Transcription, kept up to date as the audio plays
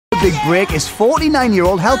big break is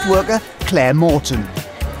 49-year-old health worker Clare Morton.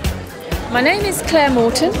 My name is Clare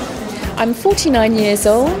Morton. I'm 49 years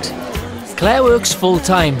old. Claire works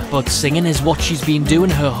full-time, but singing is what she's been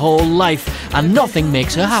doing her whole life, and nothing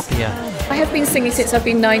makes her happier. I have been singing since I've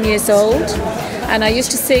been 9 years old, and I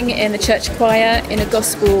used to sing in the church choir, in a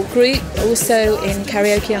gospel group, also in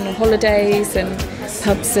karaoke on holidays and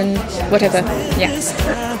pubs and whatever, yes.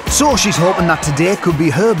 So she's hoping that today could be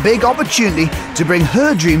her big opportunity to bring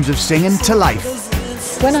her dreams of singing to life.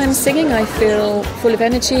 When I'm singing, I feel full of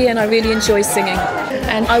energy and I really enjoy singing.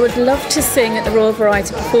 And I would love to sing at the Royal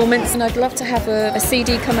Variety Performance, and I'd love to have a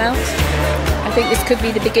CD come out. I think this could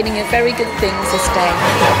be the beginning of very good things this day.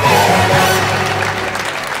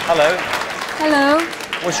 Hello. Hello.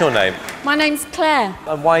 What's your name? My name's Claire.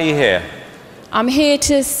 And why are you here? I'm here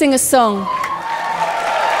to sing a song.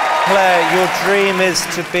 Claire, your dream is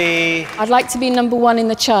to be... I'd like to be #1 in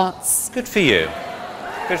the charts. Good for you.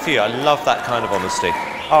 Good for you. I love that kind of honesty.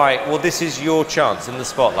 All right, well, this is your chance in the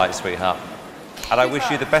spotlight, sweetheart. And I wish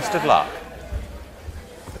you the best of luck.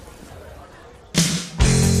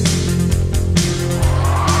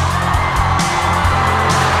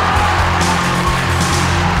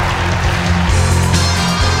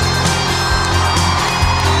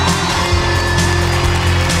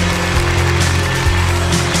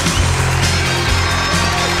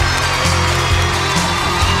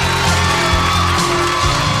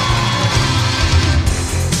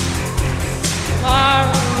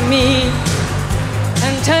 Me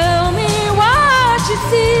and tell me what you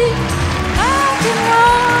see. I can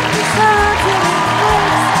walk beside you in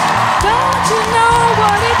place. Don't you know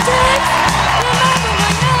what it takes? Remember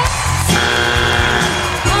my name.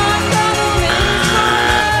 I'm gonna miss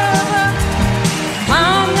forever.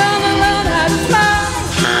 I'm gonna learn how to fly.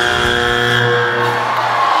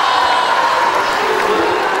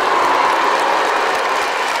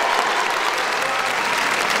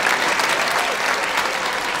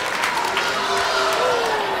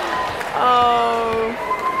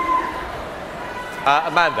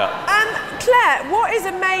 Amanda. Claire, what is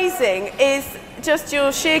amazing is just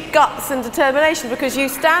your sheer guts and determination, because you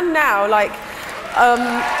stand now like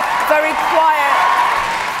very quiet,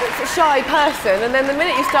 shy person, and then the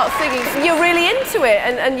minute you start singing, you're really into it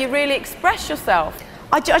and you really express yourself.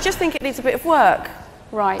 I just think it needs a bit of work.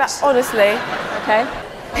 Right. Honestly. Okay.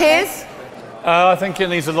 Piers? I think it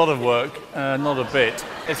needs a lot of work, not a bit.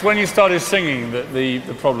 It's when you started singing that the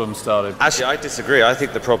problem started. Actually, I disagree. I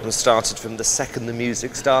think the problem started from the second the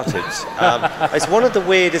music started. It's one of the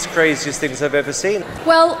weirdest, craziest things I've ever seen.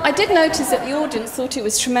 Well, I did notice that the audience thought it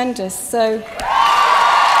was tremendous, so...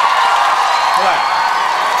 Right.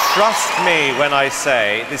 Trust me when I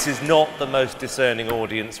say this is not the most discerning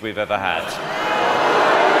audience we've ever had.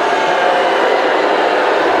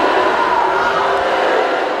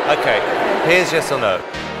 Okay, here's yes or no.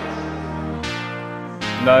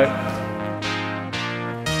 No.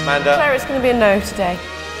 Amanda? Claire, it's going to be a no today.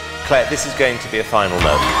 Claire, this is going to be a final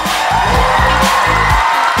no.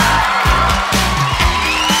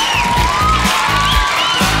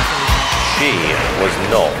 She was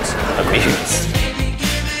not amused.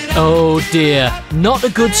 Oh dear, not a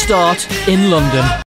good start in London.